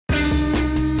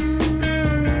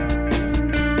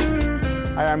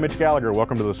I'm Mitch Gallagher.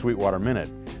 Welcome to the Sweetwater Minute.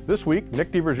 This week,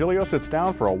 Nick DiVirgilio sits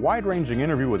down for a wide-ranging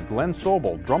interview with Glen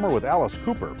Sobel, drummer with Alice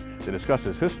Cooper. They discuss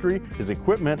his history, his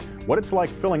equipment, what it's like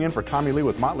filling in for Tommy Lee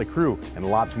with Motley Crue, and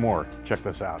lots more. Check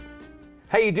this out.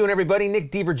 How you doing, everybody?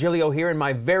 Nick DiVirgilio here, and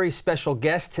my very special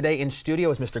guest today in studio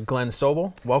is Mr. Glen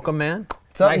Sobel. Welcome, man.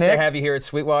 What's up, nice Nick? to have you here at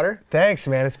Sweetwater. Thanks,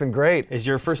 man. It's been great. Is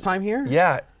your first time here?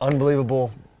 Yeah,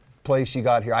 unbelievable place you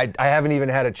got here. I haven't even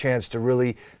had a chance to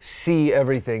really see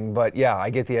everything, but yeah, I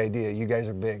get the idea. You guys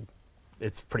are big.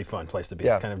 It's a pretty fun place to be.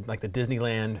 Yeah. It's kind of like the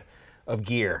Disneyland of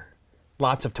gear.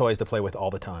 Lots of toys to play with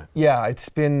all the time. Yeah, it's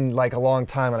been like a long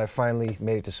time, and I finally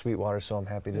made it to Sweetwater, so I'm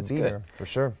happy to That's be good. here, for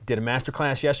sure. Did a master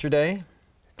class yesterday.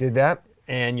 Did that.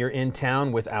 And you're in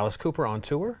town with Alice Cooper on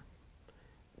tour.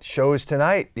 Show is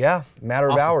tonight, yeah, matter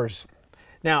of Awesome. hours.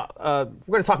 Now,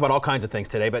 we're going to talk about all kinds of things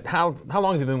today, but how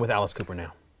long have you been with Alice Cooper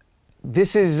now?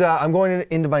 This is, I'm going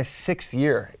into my 6th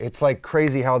year. It's like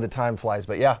crazy how the time flies,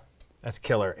 but yeah. That's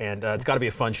killer, and it's got to be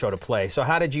a fun show to play. So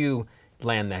how did you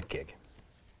land that gig?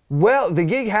 Well, the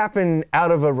gig happened out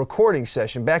of a recording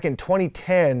session. Back in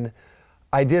 2010,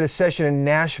 I did a session in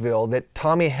Nashville that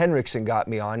Tommy Henriksen got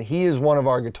me on. He is one of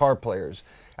our guitar players.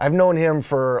 I've known him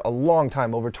for a long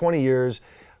time, over 20 years.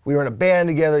 We were in a band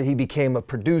together. He became a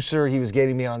producer. He was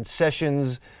getting me on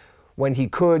sessions when he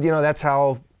could. You know, that's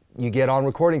how you get on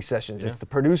recording sessions. Yeah. It's the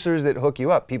producers that hook you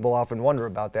up. People often wonder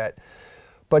about that.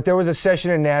 But there was a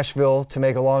session in Nashville, to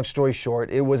make a long story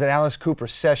short. It was an Alice Cooper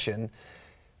session,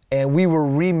 and we were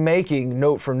remaking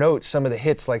note for note some of the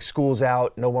hits like School's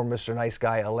Out, No More Mr. Nice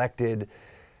Guy, Elected,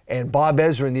 and Bob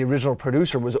Ezrin, the original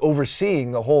producer, was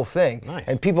overseeing the whole thing. Nice.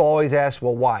 And people always ask,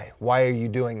 well, why? Why are you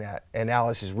doing that? And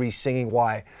Alice is re-singing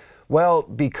why. Well,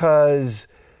 because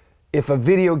if a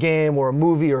video game or a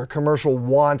movie or a commercial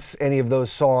wants any of those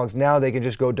songs, now they can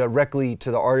just go directly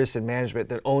to the artist and management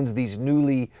that owns these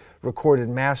newly recorded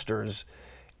masters.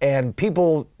 And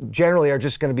people generally are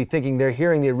just going to be thinking they're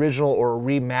hearing the original or a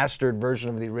remastered version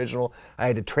of the original. I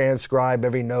had to transcribe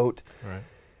every note. Right.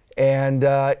 And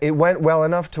it went well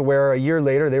enough to where a year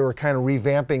later they were kind of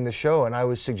revamping the show, and I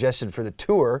was suggested for the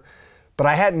tour. But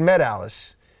I hadn't met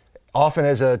Alice. Often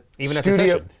as a Even studio, at the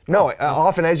session? no.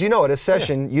 Often, as you know, at a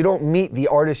session, you don't meet the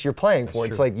artist you're playing for.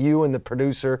 That's It's true. like you and the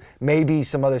producer, maybe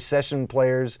some other session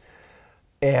players.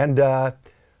 And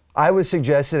I was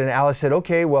suggested, and Alice said,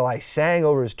 okay, well, I sang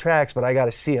over his tracks, but I got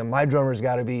to see him. My drummer's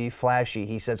got to be flashy.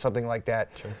 He said something like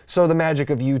that. Sure. So the magic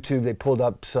of YouTube, they pulled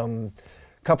up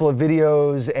couple of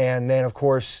videos, and then, of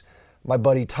course, my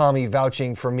buddy Tommy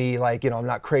vouching for me, like, you know, I'm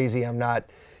not crazy, I'm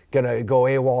not going to go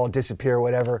AWOL, disappear,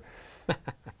 whatever.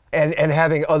 And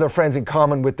having other friends in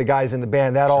common with the guys in the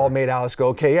band, that all made Alice go,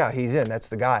 okay, yeah, he's in, that's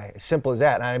the guy. As simple as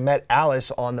that. And I met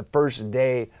Alice on the first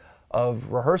day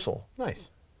of rehearsal. Nice.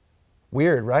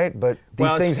 Weird, right? But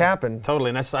these things happen. Totally,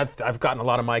 and I've gotten a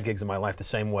lot of my gigs in my life the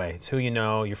same way. It's who you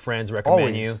know, your friends recommend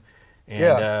Always. you,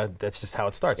 and that's just how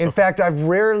it starts. In fact, I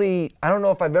don't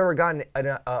know if I've ever gotten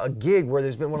a gig where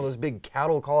there's been one of those big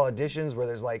cattle call auditions where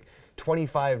there's like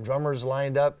 25 drummers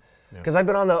lined up. Because I've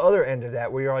been on the other end of that,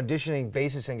 where you're auditioning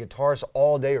bassists and guitarists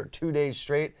all day or 2 days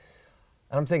straight.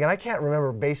 And I'm thinking, I can't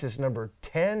remember bassist number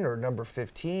 10 or number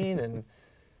 15, and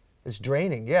it's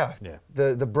draining. Yeah.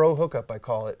 The bro hookup, I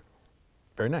call it.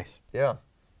 Very nice. Yeah.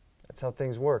 That's how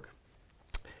things work.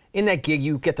 In that gig,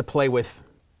 you get to play with,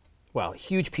 well,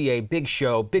 huge PA, big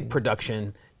show, big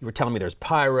production. You were telling me there's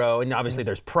pyro, and obviously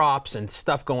there's props and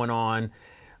stuff going on.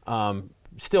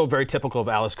 Still very typical of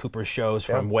Alice Cooper's shows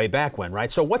from way back when, right?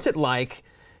 So what's it like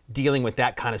dealing with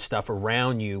that kind of stuff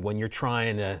around you when you're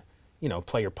trying to, you know,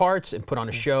 play your parts and put on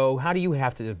a show? How do you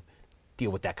have to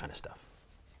deal with that kind of stuff?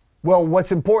 Well,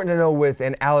 what's important to know with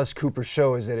an Alice Cooper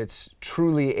show is that it's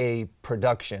truly a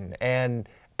production. And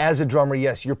as a drummer,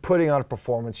 yes, you're putting on a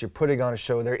performance, you're putting on a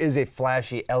show. There is a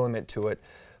flashy element to it,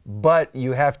 but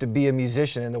you have to be a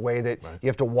musician in the way that you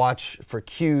have to watch for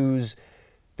cues.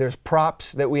 There's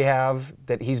props that we have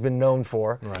that he's been known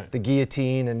for, the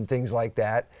guillotine and things like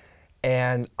that.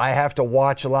 And I have to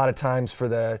watch a lot of times for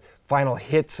the final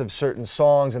hits of certain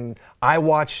songs, and I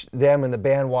watch them and the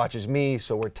band watches me,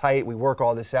 so we're tight. We work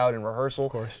all this out in rehearsal.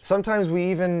 Of course. Sometimes we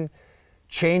even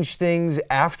change things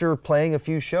after playing a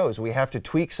few shows. We have to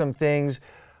tweak some things.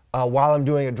 While I'm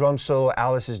doing a drum solo,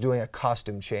 Alice is doing a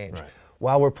costume change. Right.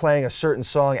 While we're playing a certain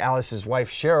song, Alice's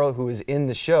wife Cheryl, who is in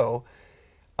the show,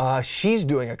 she's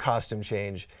doing a costume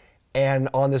change. And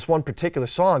on this one particular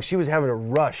song, she was having to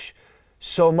rush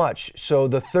so much. So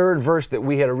the third verse that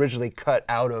we had originally cut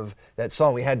out of that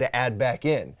song, we had to add back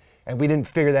in. And we didn't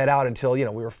figure that out until, you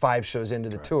know, we were 5 shows into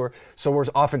the tour. So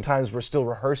oftentimes we're still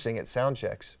rehearsing at sound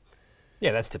checks.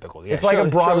 Yeah, that's typical. Yeah, it's like a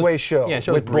Broadway show. Yeah,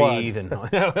 shows with breathe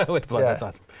blood. and with blood. Yeah. That's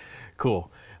awesome.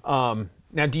 Cool.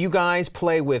 Now, do you guys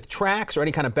play with tracks or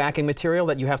any kind of backing material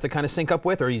that you have to kind of sync up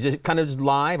with, or are you just kind of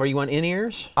live? Are you on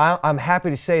in-ears? I'm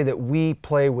happy to say that we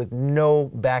play with no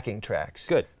backing tracks.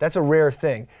 Good. That's a rare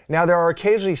thing. Now, there are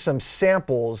occasionally some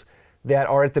samples that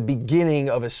are at the beginning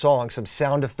of a song, some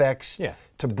sound effects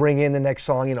to bring in the next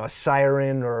song, you know, a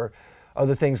siren or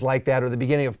other things like that, or the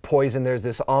beginning of Poison, there's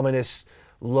this ominous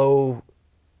low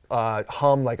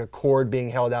hum, like a chord being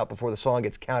held out before the song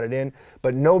gets counted in,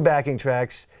 but no backing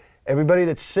tracks. Everybody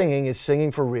that's singing is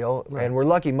singing for real, and we're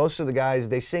lucky. Most of the guys,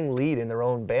 they sing lead in their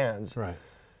own bands. Right.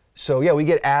 So yeah, we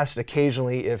get asked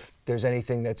occasionally if there's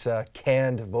anything that's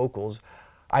canned vocals.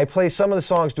 I play some of the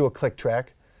songs to a click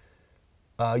track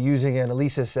using an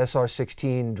Alesis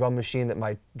SR16 drum machine that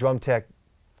my drum tech,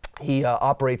 he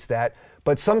operates that.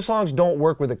 But some songs don't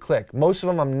work with a click. Most of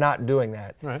them I'm not doing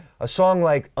that. Right. A song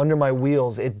like Under My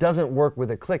Wheels, it doesn't work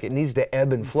with a click. It needs to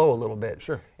ebb and flow a little bit.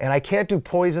 Sure. And I can't do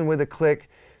Poison with a click.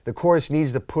 The chorus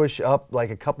needs to push up like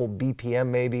a couple BPM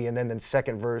maybe, and then the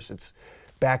second verse it's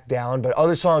back down. But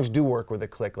other songs do work with a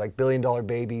click, like $1 Billion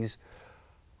Babies.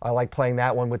 I like playing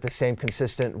that one with the same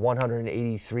consistent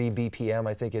 183 BPM,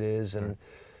 I think it is. And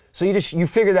so you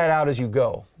figure that out as you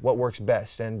go, what works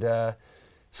best. And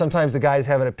sometimes the guys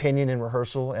have an opinion in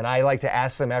rehearsal, and I like to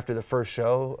ask them after the first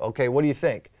show, okay, what do you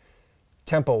think,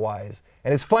 tempo-wise?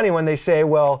 And it's funny when they say,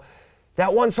 well,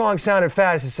 that one song sounded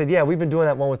fast. I said, yeah, we've been doing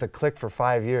that one with a click for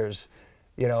 5 years.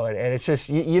 You know, and it's just,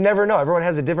 you never know. Everyone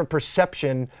has a different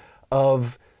perception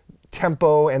of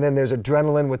tempo, and then there's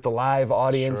adrenaline with the live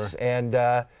audience. Sure. And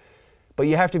but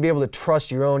you have to be able to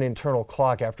trust your own internal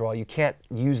clock after all. You can't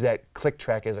use that click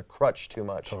track as a crutch too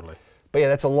much. Totally. But yeah,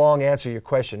 that's a long answer to your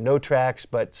question. No tracks,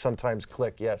 but sometimes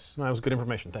click, yes. No, that was good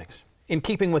information, thanks. In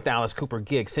keeping with the Alice Cooper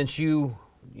gig, since you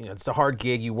know, it's a hard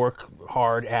gig, you work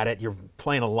hard at it, you're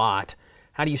playing a lot,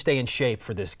 how do you stay in shape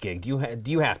for this gig? Do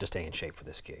you have to stay in shape for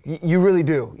this gig? You really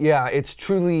do. Yeah, it's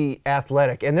truly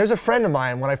athletic. And there's a friend of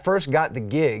mine, when I first got the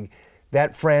gig,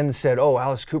 that friend said, oh,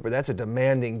 Alice Cooper, that's a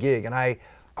demanding gig. And I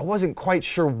wasn't quite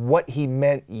sure what he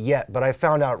meant yet, but I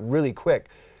found out really quick.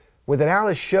 With an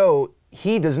Alice show,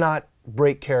 he does not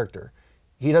break character.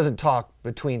 He doesn't talk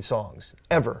between songs,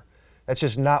 ever. That's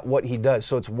just not what he does.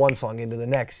 So it's one song into the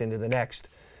next, into the next.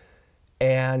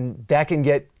 And that can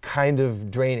get kind of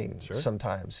draining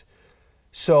sometimes.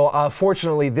 So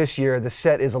fortunately this year, the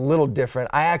set is a little different.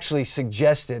 I actually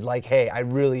suggested, like, hey, I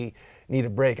really need a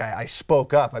break. I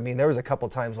spoke up. I mean, there was a couple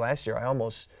times last year I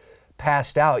almost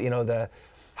passed out, you know, the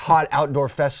hot outdoor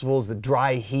festivals, the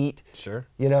dry heat. Sure.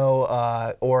 You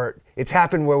know, or it's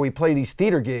happened where we play these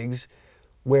theater gigs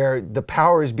where the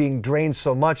power is being drained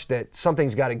so much that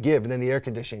something's got to give, and then the air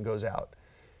conditioning goes out.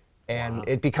 And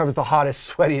it becomes the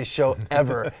hottest, sweatiest show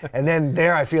ever. And then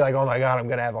there I feel like, oh my God, I'm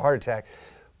gonna have a heart attack.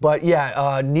 But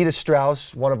yeah, Nita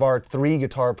Strauss, one of our 3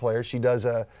 guitar players, she does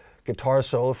a guitar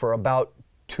solo for about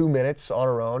 2 minutes on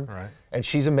her own. Right. And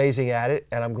she's amazing at it,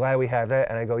 and I'm glad we have that.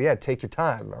 And I go, yeah, take your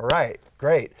time. All right,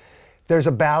 great. There's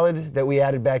a ballad that we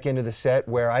added back into the set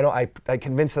where I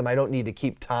convinced them I don't need to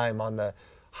keep time on the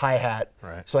hi-hat.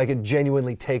 Right. So I could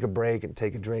genuinely take a break and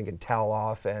take a drink and towel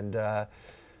off. And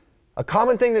a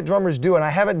common thing that drummers do, and I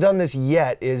haven't done this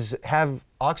yet, is have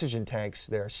oxygen tanks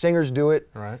there. Singers do it,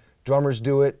 drummers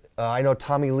do it. I know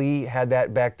Tommy Lee had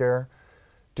that back there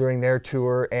during their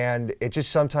tour, and it just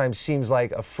sometimes seems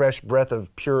like a fresh breath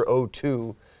of pure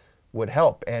O2 would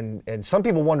help. And some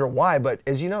people wonder why, but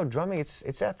as you know, drumming,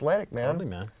 it's athletic, man. Totally,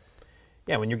 man.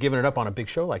 Yeah, when you're giving it up on a big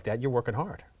show like that, you're working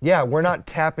hard. Yeah, we're not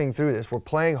tapping through this. We're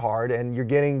playing hard, and you're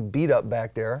getting beat up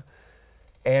back there.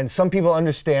 And some people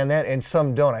understand that, and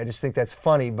some don't. I just think that's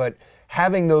funny. But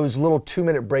having those little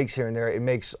 2-minute breaks here and there, it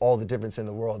makes all the difference in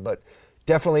the world. But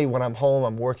definitely when I'm home,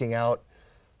 I'm working out.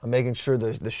 I'm making sure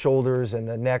the shoulders and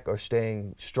the neck are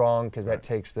staying strong, because that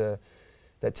takes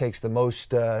the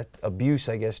most abuse,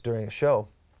 I guess, during a show,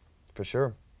 for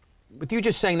sure. With you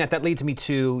just saying that, that leads me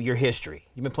to your history.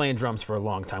 You've been playing drums for a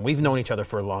long time. We've known each other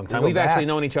for a long time. We've actually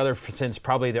known each other since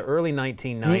probably the early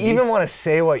 1990s. Do you even want to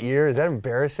say what year? Is that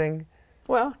embarrassing?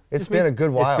 Well, it's been a good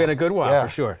while. It's been a good while, for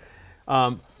sure.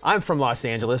 I'm from Los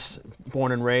Angeles,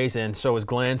 born and raised, and so is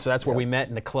Glenn. So that's where we met,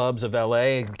 in the clubs of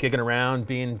LA, gigging around,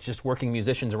 being just working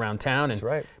musicians around town, and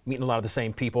meeting a lot of the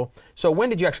same people. So when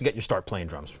did you actually get your start playing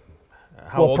drums?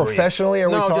 How old professionally, were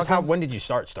you? are we talking? Just when did you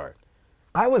start?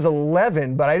 I was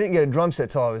 11, but I didn't get a drum set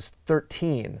till I was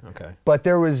 13. Okay. But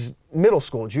there was middle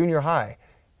school, junior high.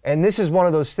 And this is one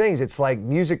of those things, it's like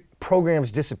music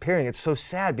programs disappearing. It's so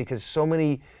sad because so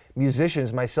many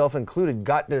musicians, myself included,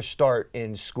 got their start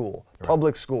in school,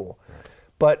 public school.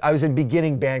 But I was in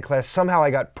beginning band class. Somehow I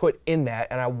got put in that,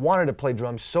 and I wanted to play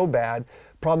drums so bad,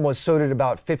 Problem was, so did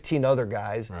about 15 other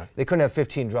guys. Right. They couldn't have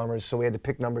 15 drummers, so we had to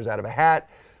pick numbers out of a hat.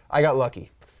 I got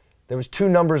lucky. There was 2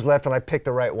 numbers left, and I picked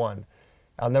the right one.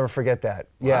 I'll never forget that.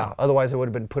 Wow. Yeah, otherwise I would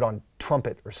have been put on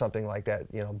trumpet or something like that,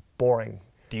 you know, boring.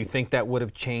 Do you think that would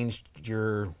have changed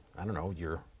your, I don't know,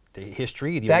 the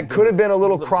history? That could have been a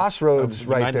little crossroads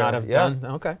right might there. not have done.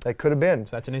 Okay. That could have been.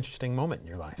 So that's an interesting moment in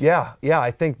your life. Yeah, I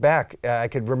think back. I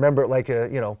could remember it like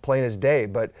plain as day.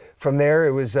 But from there,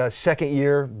 it was a second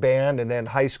year band, and then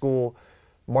high school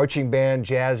marching band,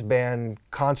 jazz band,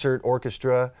 concert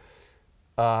orchestra,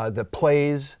 the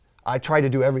plays. I tried to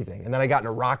do everything. And then I got in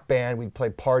a rock band. We'd play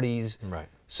parties. Right.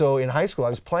 So in high school, I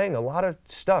was playing a lot of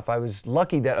stuff. I was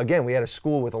lucky that, again, we had a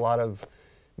school with a lot of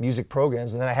music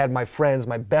programs. And then I had my friends,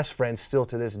 my best friends still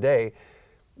to this day.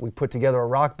 We put together a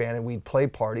rock band, and we'd play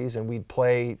parties, and we'd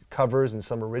play covers and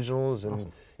some originals,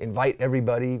 and invite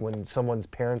everybody when someone's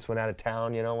parents went out of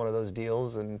town, you know, one of those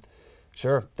deals. And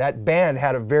sure, that band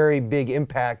had a very big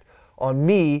impact on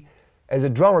me as a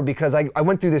drummer, because I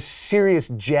went through this serious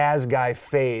jazz guy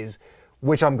phase,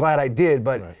 which I'm glad I did.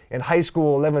 But in high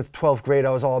school, 11th, 12th grade, I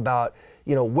was all about,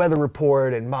 you know, Weather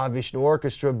Report and Mahavishnu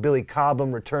Orchestra, Billy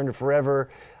Cobham, Return to Forever.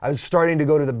 I was starting to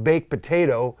go to the Baked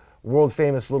Potato, world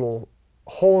famous little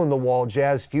hole-in-the-wall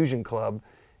jazz fusion club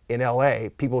in LA.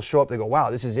 People show up, they go, wow,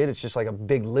 this is it. It's just like a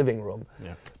big living room.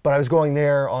 Yeah. But I was going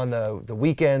there on the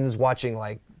weekends, watching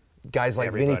like guys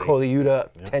like Vinny Colaiuta,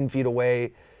 10 feet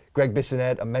away. Greg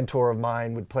Bissonette, a mentor of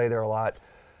mine, would play there a lot.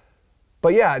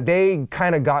 But yeah, they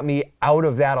kind of got me out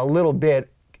of that a little bit,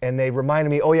 and they reminded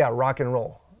me, oh yeah, rock and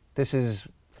roll. This is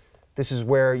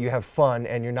where you have fun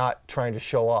and you're not trying to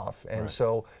show off. And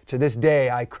so to this day,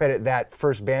 I credit that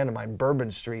first band of mine,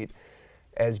 Bourbon Street,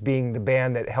 as being the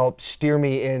band that helped steer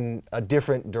me in a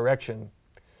different direction.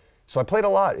 So I played a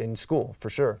lot in school, for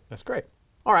sure. That's great.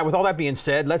 All right, with all that being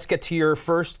said, let's get to your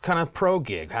first kind of pro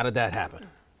gig. How did that happen?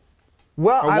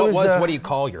 Well, what do you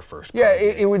call your first pro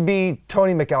gig? It would be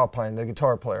Tony McAlpine, the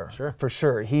guitar player. Sure. For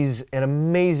sure. He's an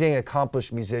amazing,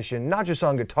 accomplished musician, not just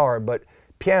on guitar, but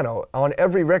piano. On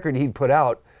every record he'd put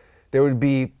out, there would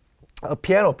be a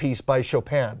piano piece by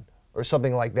Chopin or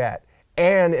something like that.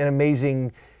 And an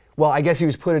amazing, well, I guess he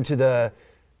was put into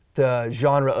the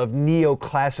genre of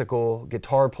neoclassical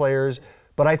guitar players.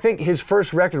 But I think his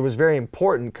first record was very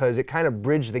important because it kind of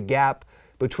bridged the gap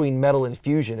between metal and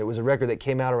fusion. It was a record that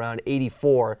came out around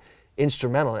 '84,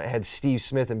 instrumental. It had Steve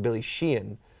Smith and Billy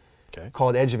Sheehan,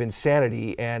 called Edge of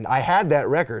Insanity. And I had that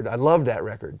record. I loved that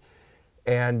record.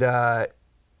 And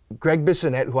Greg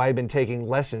Bissonette, who I had been taking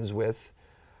lessons with,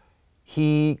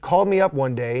 he called me up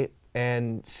one day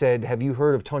and said, have you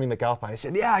heard of Tony McAlpine? I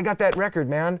said, yeah, I got that record,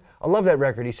 man. I love that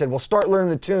record. He said, well, start learning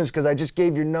the tunes because I just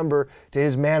gave your number to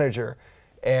his manager.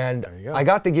 And I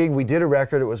got the gig. We did a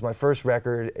record. It was my first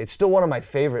record. It's still one of my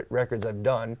favorite records I've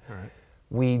done.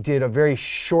 We did a very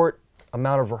short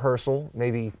amount of rehearsal,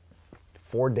 maybe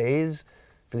 4 days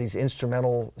for these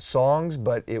instrumental songs,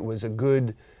 but it was a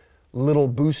good little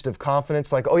boost of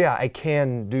confidence. Like, oh yeah, I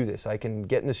can do this. I can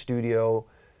get in the studio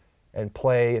and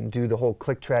play and do the whole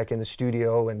click track in the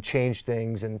studio and change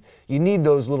things. And you need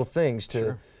those little things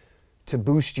to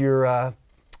boost your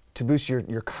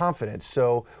confidence.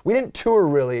 So we didn't tour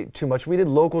really too much. We did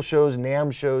local shows,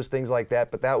 NAMM shows, things like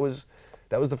that. But that was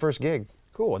the first gig.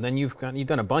 Cool. And then you've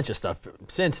done a bunch of stuff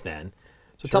since then.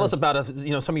 So tell us about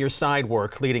some of your side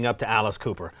work leading up to Alice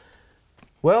Cooper.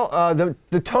 Well,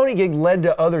 the Tony gig led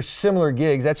to other similar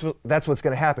gigs. That's what's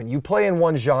going to happen. You play in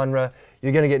one genre,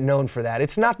 you're going to get known for that.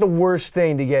 It's not the worst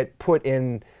thing to get put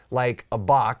in like a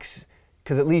box,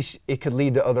 because at least it could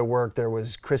lead to other work. There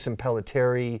was Chris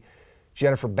Impellitteri,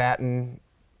 Jennifer Batten.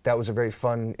 That was a very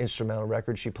fun instrumental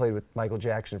record. She played with Michael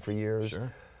Jackson for years.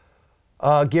 Sure.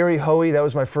 Gary Hoey, that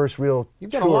was my first real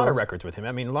You've done a lot of records with him.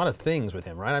 I mean, a lot of things with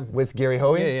him, right? With Gary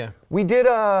Hoey? Yeah, yeah. We did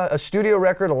a studio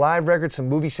record, a live record, some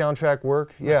movie soundtrack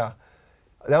work. Nice. Yeah.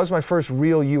 That was my first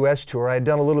real U.S. tour. I had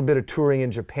done a little bit of touring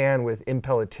in Japan with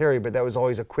Impellitteri, but that was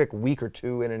always a quick week or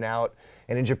two in and out.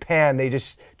 And in Japan, they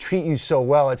just treat you so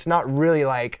well. It's not really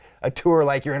like a tour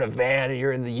like you're in a van and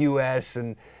you're in the U.S.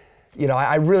 And, you know,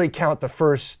 I really count the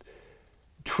first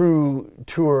true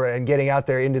tour and getting out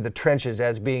there into the trenches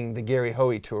as being the Gary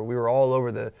Hoey tour. We were all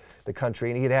over the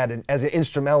country, and as an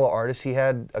instrumental artist, he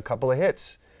had a couple of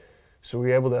hits. So we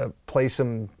were able to play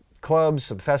some clubs,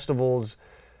 some festivals,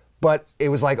 but it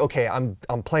was like, okay, I'm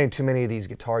playing too many of these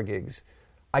guitar gigs.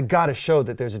 I got to show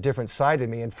that there's a different side to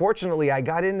me. And fortunately, I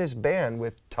got in this band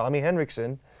with Tommy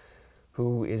Henriksen,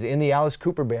 who is in the Alice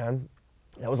Cooper band.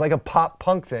 That was like a pop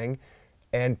punk thing,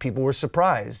 and people were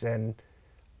surprised. And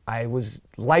I was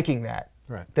liking that,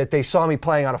 that they saw me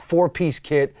playing on a 4-piece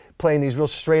kit, playing these real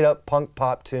straight up punk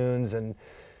pop tunes, and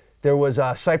There was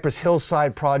a Cypress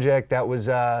Hillside project that was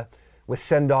with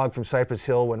Sendog from Cypress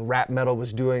Hill when rap metal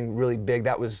was doing really big.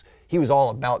 He was all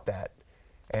about that.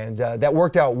 And that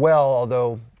worked out well,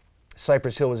 although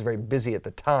Cypress Hill was very busy at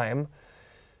the time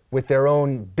with their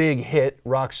own big hit,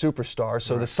 Rock Superstar.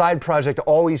 So the side project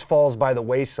always falls by the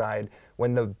wayside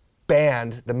when the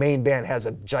main band has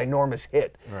a ginormous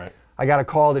hit. Right. I got a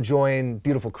call to join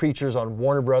Beautiful Creatures on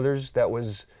Warner Brothers. That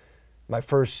was my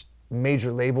first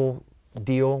major label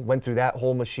deal. Went through that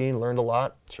whole machine, learned a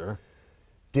lot. Sure.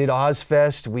 Did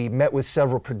Ozfest. We met with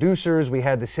several producers. We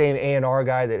had the same A&R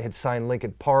guy that had signed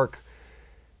Linkin Park.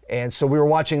 And so we were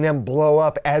watching them blow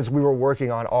up as we were working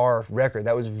on our record.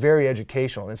 That was very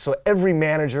educational. And so every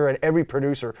manager and every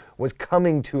producer was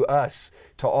coming to us,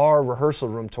 to our rehearsal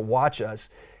room to watch us.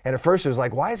 And at first it was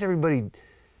like, why is everybody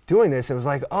doing this? It was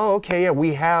like, oh, okay, yeah,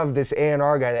 we have this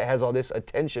A&R guy that has all this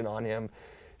attention on him.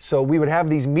 So we would have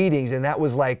these meetings, and that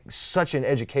was like such an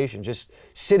education, just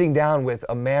sitting down with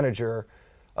a manager,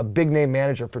 a big name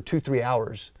manager for 2-3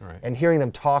 hours, right, and hearing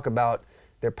them talk about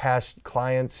their past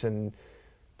clients and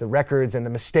the records and the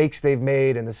mistakes they've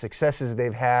made and the successes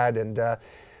they've had. And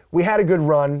we had a good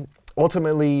run.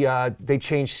 Ultimately, they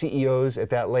changed CEOs at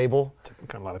that label.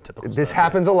 A lot of typical This stuff,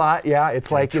 happens a lot, yeah.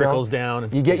 It's like, trickles down.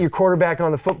 You get your quarterback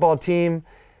on the football team,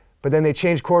 but then they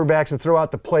change quarterbacks and throw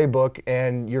out the playbook,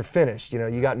 and you're finished.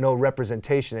 You got no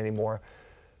representation anymore.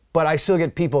 But I still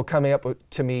get people coming up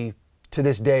to me to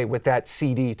this day with that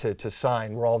CD to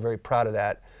sign. We're all very proud of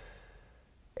that.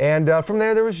 And from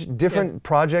there was different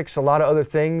projects, a lot of other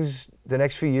things the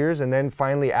next few years, and then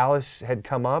finally Alice had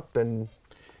come up. And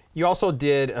you also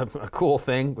did a cool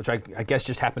thing, which I guess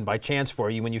just happened by chance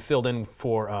for you, when you filled in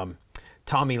for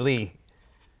Tommy Lee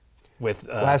with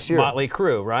last year. Motley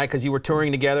Crue, right? Because you were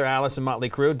touring together, Alice and Motley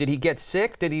Crue. Did he get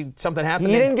sick? Something happen?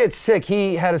 He didn't get sick.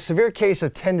 He had a severe case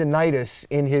of tendinitis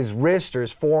in his wrist or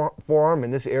his forearm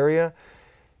in this area.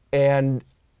 And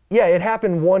yeah, it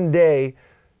happened one day.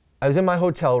 I was in my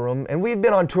hotel room, and we had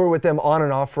been on tour with them on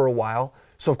and off for a while.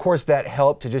 So of course that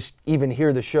helped to just even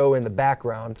hear the show in the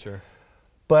background. Sure.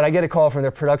 But I get a call from their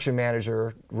production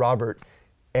manager, Robert,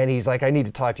 and he's like, I need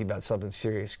to talk to you about something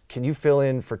serious. Can you fill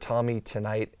in for Tommy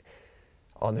tonight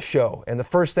on the show? And the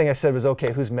first thing I said was,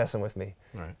 okay, who's messing with me?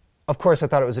 Right. Of course I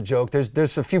thought it was a joke.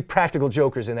 There's a few practical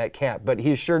jokers in that camp, but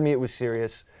he assured me it was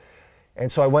serious.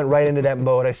 And so I went right into that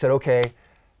mode. I said, okay,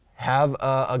 have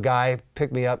a guy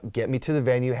pick me up, get me to the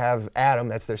venue, have Adam,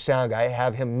 that's their sound guy,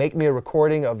 have him make me a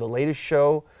recording of the latest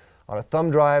show on a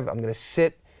thumb drive. I'm going to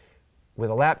sit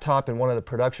with a laptop in one of the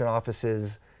production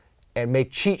offices and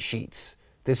make cheat sheets.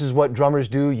 This is what drummers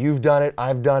do. You've done it.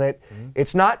 I've done it. Mm-hmm.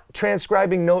 It's not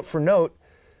transcribing note for note.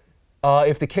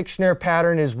 If the kick snare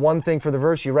pattern is one thing for the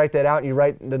verse, you write that out and you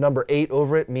write the number 8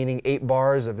 over it, meaning 8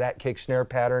 bars of that kick snare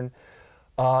pattern.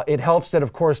 It helps that,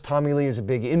 of course, Tommy Lee is a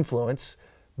big influence.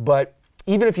 But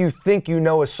even if you think you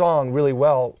know a song really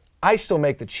well, I still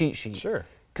make the cheat sheet. Sure.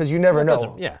 Because you never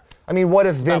know. Yeah. I mean, what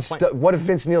if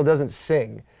Vince Neil doesn't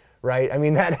sing, right? I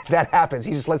mean, that happens.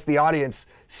 He just lets the audience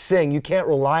sing. You can't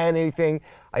rely on anything.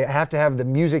 I have to have the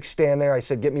music stand there. I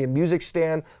said, get me a music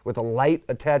stand with a light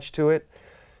attached to it.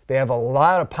 They have a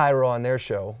lot of pyro on their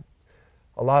show,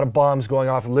 a lot of bombs going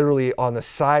off literally on the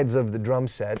sides of the drum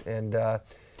set. And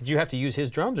did you have to use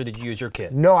his drums, or did you use your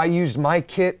kit? No, I used my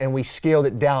kit, and we scaled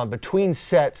it down. Between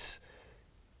sets,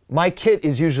 my kit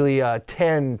is usually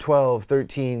 10, 12,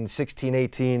 13, 16,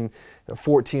 18,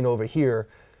 14 over here.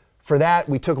 For that,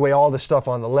 we took away all the stuff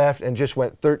on the left and just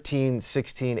went 13,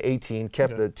 16, 18,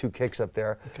 kept the 2 kicks up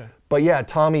there. Okay. But yeah,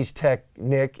 Tommy's tech,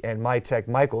 Nick, and my tech,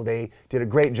 Michael, they did a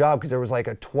great job because there was like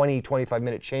a 20,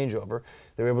 25-minute changeover.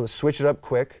 They were able to switch it up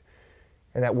quick,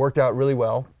 and that worked out really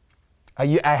well. I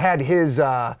had his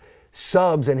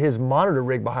subs and his monitor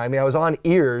rig behind me. I was on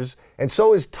ears, and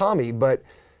so is Tommy, but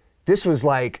this was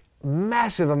like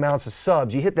massive amounts of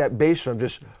subs. You hit that bass drum,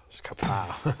 just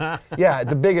kapow. Yeah,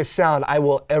 the biggest sound I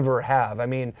will ever have. I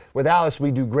mean, with Alice,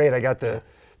 we do great. I got the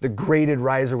graded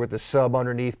riser with the sub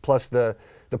underneath, plus the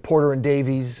Porter and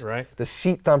Davies, right. The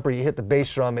seat thumper. You hit the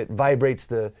bass drum, it vibrates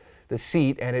the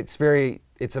seat, and it's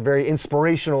a very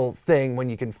inspirational thing when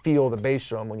you can feel the bass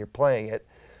drum when you're playing it.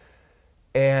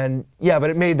 And yeah, but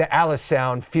it made the Alice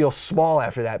sound feel small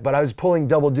after that. But I was pulling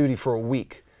double duty for a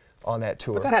week on that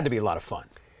tour. But that had to be a lot of fun.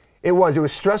 It was. It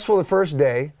was stressful the first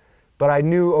day, but I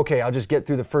knew, okay, I'll just get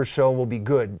through the first show and we'll be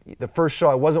good. The first show,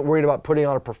 I wasn't worried about putting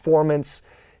on a performance.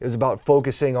 It was about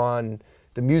focusing on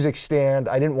the music stand.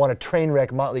 I didn't want to train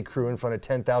wreck Motley Crue in front of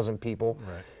 10,000 people.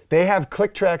 Right. They have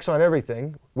click tracks on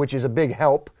everything, which is a big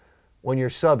help when you're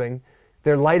subbing.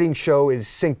 Their lighting show is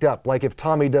synced up. Like if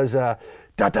Tommy does a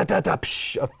da-da-da-da,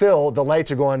 psh, a fill, the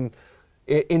lights are going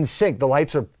in sync. The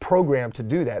lights are programmed to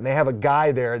do that, and they have a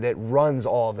guy there that runs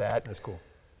all of that. That's cool.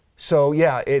 So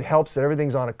yeah, it helps that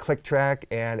everything's on a click track.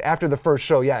 And after the first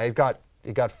show, yeah, it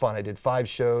got fun. I did 5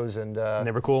 shows, and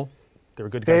they were cool. They were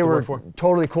good guys to work for. They were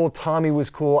totally cool. Tommy was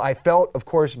cool. I felt, of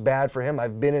course, bad for him.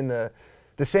 I've been in the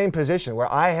same position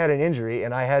where I had an injury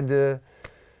and I had to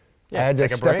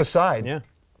step aside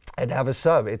and have a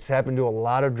sub. It's happened to a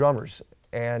lot of drummers,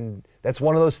 and that's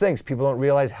one of those things. People don't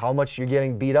realize how much you're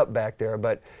getting beat up back there.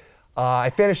 But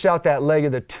I finished out that leg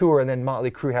of the tour, and then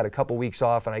Motley Crue had a couple weeks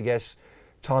off, and I guess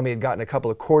Tommy had gotten a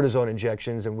couple of cortisone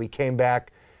injections, and we came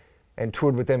back and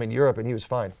toured with them in Europe, and he was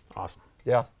fine. Awesome.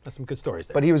 Yeah. That's some good stories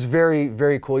there. But he was very,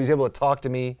 very cool. He was able to talk to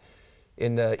me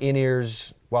in the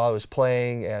in-ears while I was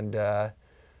playing, and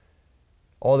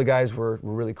all the guys were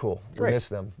really cool. We miss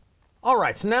them. All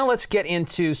right, so now let's get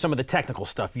into some of the technical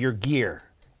stuff, your gear,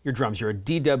 your drums. You're a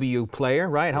DW player,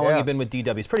 right? How long have you been with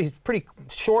DW? It's pretty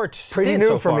short pretty stint new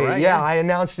so for far, me. right? Yeah, I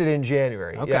announced it in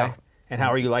January. Okay. Yeah. And how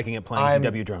are you liking it playing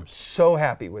DW drums? So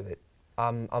happy with it.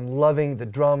 I'm loving the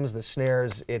drums, the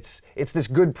snares. It's this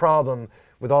good problem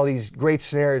with all these great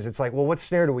snares. It's like, well, what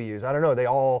snare do we use? I don't know. They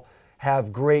all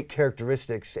have great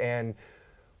characteristics, and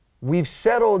we've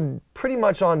settled pretty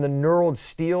much on the knurled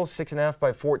steel 6.5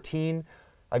 by 14.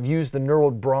 I've used the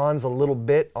knurled bronze a little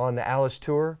bit on the Alice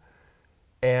tour,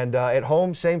 and at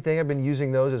home, same thing. I've been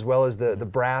using those as well as the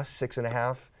brass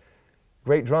 6.5.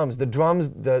 Great drums. The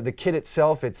drums, the kit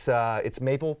itself, it's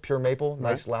maple, pure maple,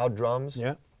 nice loud drums.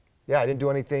 Yeah. Yeah, I didn't do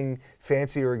anything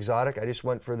fancy or exotic. I just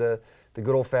went for the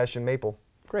good old-fashioned maple.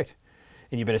 Great.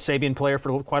 And you've been a Sabian player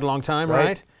for quite a long time,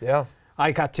 right? Yeah.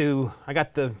 I got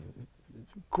the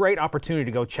great opportunity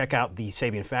to go check out the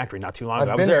Sabian factory not too long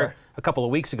ago. I was there a couple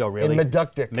of weeks ago, really. In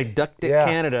Meductic.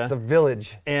 Canada. It's a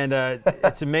village. And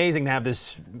it's amazing to have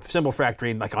this cymbal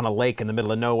factory like on a lake in the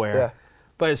middle of nowhere. Yeah.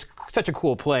 But it's such a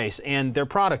cool place, and their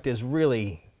product is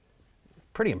really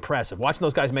pretty impressive. Watching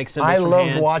those guys make cymbals from hand.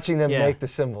 I love watching them make the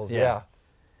cymbals. Yeah.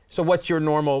 So what's your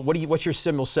what's your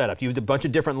cymbal setup? Do you do a bunch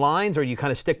of different lines, or do you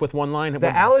kind of stick with one line? The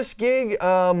Alice gig,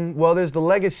 well, there's the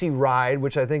Legacy Ride,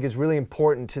 which I think is really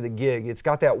important to the gig. It's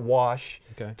got that wash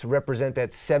to represent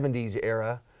that 70s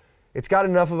era. It's got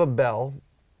enough of a bell.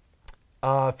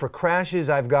 For crashes,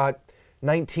 I've got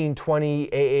 1920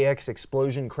 AAX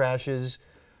explosion crashes.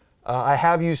 I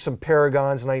have used some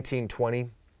Paragons 1920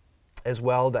 as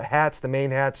well. The hats, the main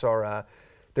hats are,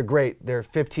 they're great. They're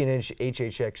 15-inch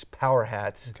HHX power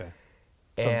hats. Okay.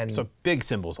 And so big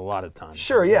cymbals a lot of times.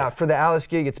 Sure, yeah. For the Alice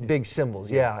gig, it's big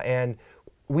cymbals, yeah. And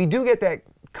we do get that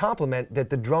compliment that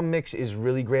the drum mix is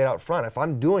really great out front. If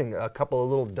I'm doing a couple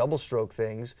of little double stroke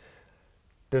things,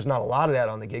 there's not a lot of that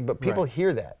on the gig, but people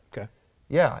hear that. Okay.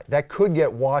 Yeah, that could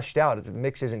get washed out if the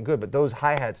mix isn't good, but those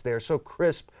hi-hats, they're so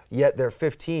crisp, yet they're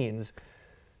 15s.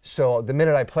 So the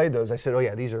minute I played those, I said, oh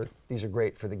yeah, these are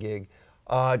great for the gig.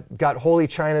 Got Holy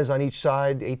Chinas on each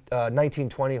side,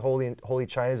 1920 Holy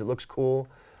Chinas, it looks cool.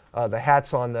 The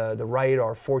hats on the right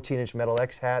are 14-inch Metal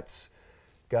X hats.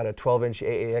 Got a 12-inch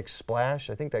AAX splash,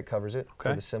 I think that covers it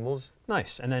for the cymbals.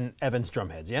 Nice, and then Evans drum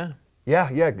heads, yeah?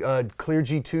 Yeah, clear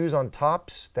G2s on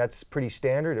tops. That's pretty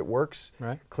standard. It works.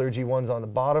 Right. Clear G1s on the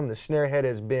bottom. The snare head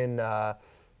has been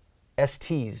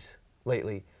STs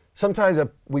lately. Sometimes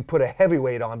we put a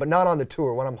heavyweight on, but not on the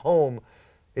tour. When I'm home,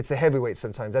 it's the heavyweight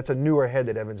sometimes. That's a newer head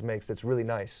that Evans makes that's really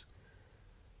nice.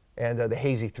 And the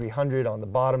Hazy 300 on the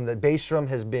bottom. The bass drum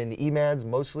has been EMADs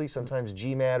mostly, sometimes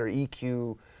GMAD or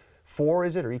EQ4,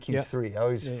 is it, or EQ3? I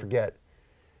always forget.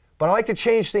 But I like to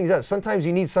change things up. Sometimes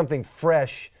you need something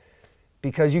fresh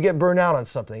because you get burned out on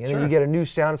something, and then you get a new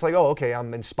sound. It's like, oh, okay,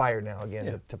 I'm inspired now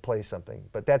again to play something.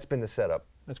 But that's been the setup.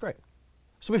 That's great.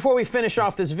 So before we finish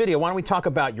off this video, why don't we talk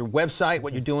about your website,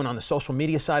 what you're doing on the social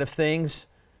media side of things?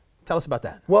 Tell us about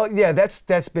that. Well, yeah,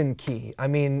 that's been key. I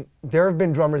mean, there have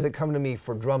been drummers that come to me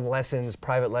for drum lessons,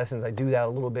 private lessons. I do that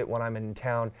a little bit when I'm in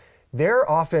town. They're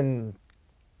often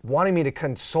wanting me to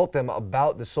consult them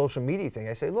about the social media thing.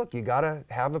 I say, look, you gotta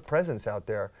have a presence out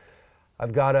there.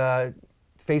 I've got a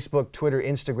Facebook, Twitter,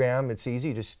 Instagram. It's easy.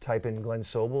 You just type in Glen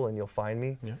Sobel and you'll find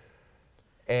me. Yeah.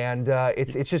 And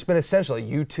it's just been essential. A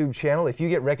YouTube channel. If you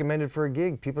get recommended for a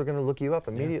gig, people are going to look you up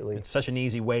immediately. It's such an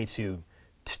easy way to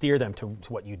steer them to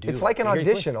what you do. It's like an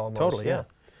audition almost. Totally, yeah.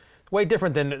 Way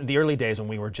different than the early days when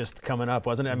we were just coming up,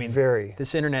 wasn't it? I mean,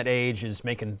 this internet age is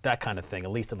making that kind of thing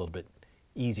at least a little bit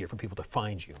easier for people to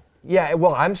find you. Yeah,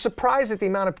 well, I'm surprised at the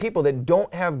amount of people that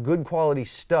don't have good quality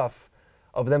stuff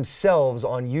of themselves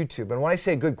on YouTube. And when I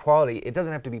say good quality, it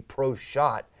doesn't have to be pro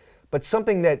shot, but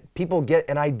something that people get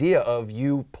an idea of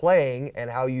you playing and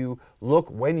how you look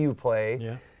when you play.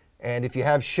 Yeah. And if you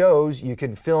have shows, you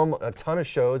can film a ton of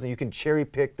shows and you can cherry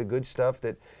pick the good stuff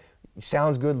that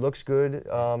sounds good, looks good.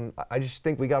 I just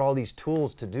think we got all these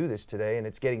tools to do this today, and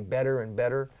it's getting better and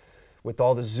better with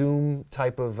all the Zoom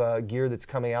type of gear that's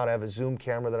coming out. I have a Zoom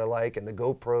camera that I like, and the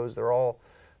GoPros. They're all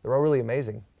really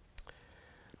amazing.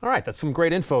 All right, that's some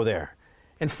great info there.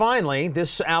 And finally,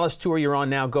 this Alice tour you're on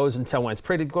now goes until when?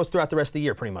 It goes throughout the rest of the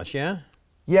year, pretty much, yeah?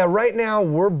 Yeah, right now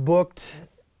we're booked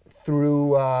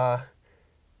through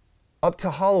up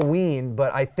to Halloween,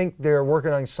 but I think they're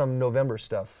working on some November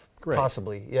stuff. Great.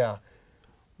 Possibly, yeah.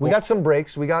 We got some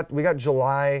breaks. We got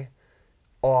July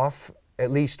off. At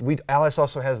least Alice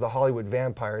also has the Hollywood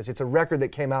Vampires. It's a record that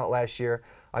came out last year.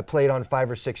 I played on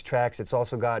 5 or 6 tracks. It's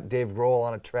also got Dave Grohl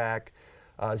on a track.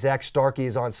 Zach Starkey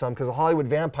is on some, because the Hollywood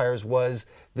Vampires was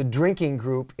the drinking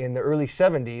group in the early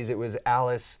 70s. It was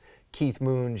Alice, Keith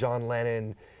Moon, John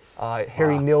Lennon,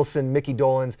 Harry Nilsson, Mickey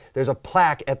Dolenz. There's a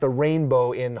plaque at the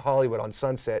Rainbow in Hollywood on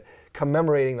Sunset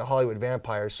commemorating the Hollywood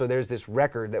Vampires. So there's this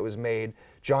record that was made.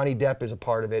 Johnny Depp is a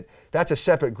part of it. That's a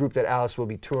separate group that Alice will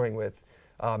be touring with.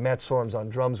 Matt Sorum's on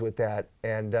drums with that.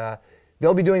 And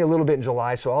they'll be doing a little bit in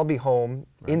July, so I'll be home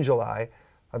in July.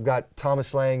 I've got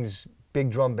Thomas Lang's Big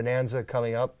Drum Bonanza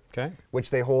coming up,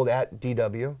 which they hold at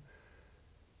DW.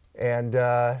 And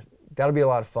that'll be a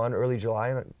lot of fun, early July.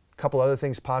 And a couple other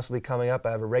things possibly coming up.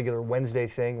 I have a regular Wednesday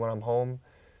thing when I'm home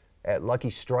at Lucky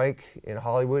Strike in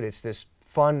Hollywood. It's this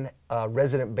fun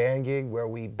resident band gig where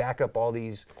we back up all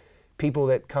these people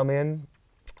that come in.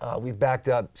 We've backed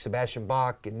up Sebastian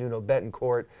Bach and Nuno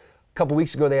Betancourt. A couple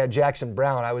weeks ago they had Jackson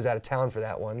Browne. I was out of town for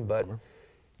that one, but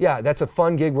yeah, that's a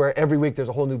fun gig where every week there's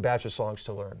a whole new batch of songs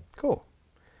to learn. Cool.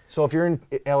 So if you're in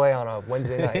LA on a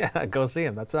Wednesday night, yeah, go see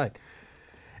him. That's right.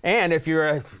 And if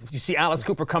you see Alice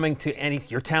Cooper coming to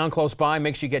your town close by,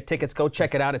 make sure you get tickets. Go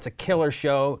check it out. It's a killer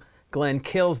show. Glen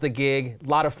kills the gig. A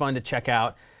lot of fun to check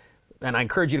out. And I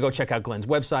encourage you to go check out Glen's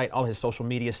website, all his social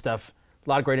media stuff. A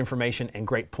lot of great information and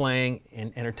great playing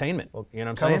and entertainment. You know what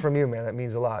I'm saying? Coming from you, man, that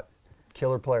means a lot.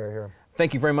 Killer player here.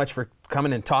 Thank you very much for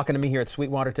coming and talking to me here at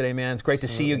Sweetwater today, man. It's great to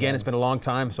see you again. It's been a long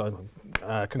time. So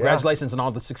congratulations on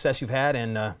all the success you've had,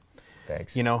 and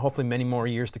thanks. You know, hopefully many more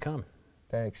years to come.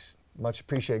 Thanks. Much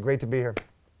appreciated. Great to be here.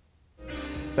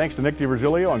 Thanks to Nick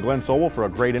DiVirgilio and Glen Sobel for a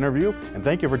great interview, and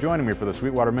thank you for joining me for the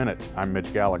Sweetwater Minute. I'm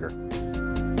Mitch Gallagher.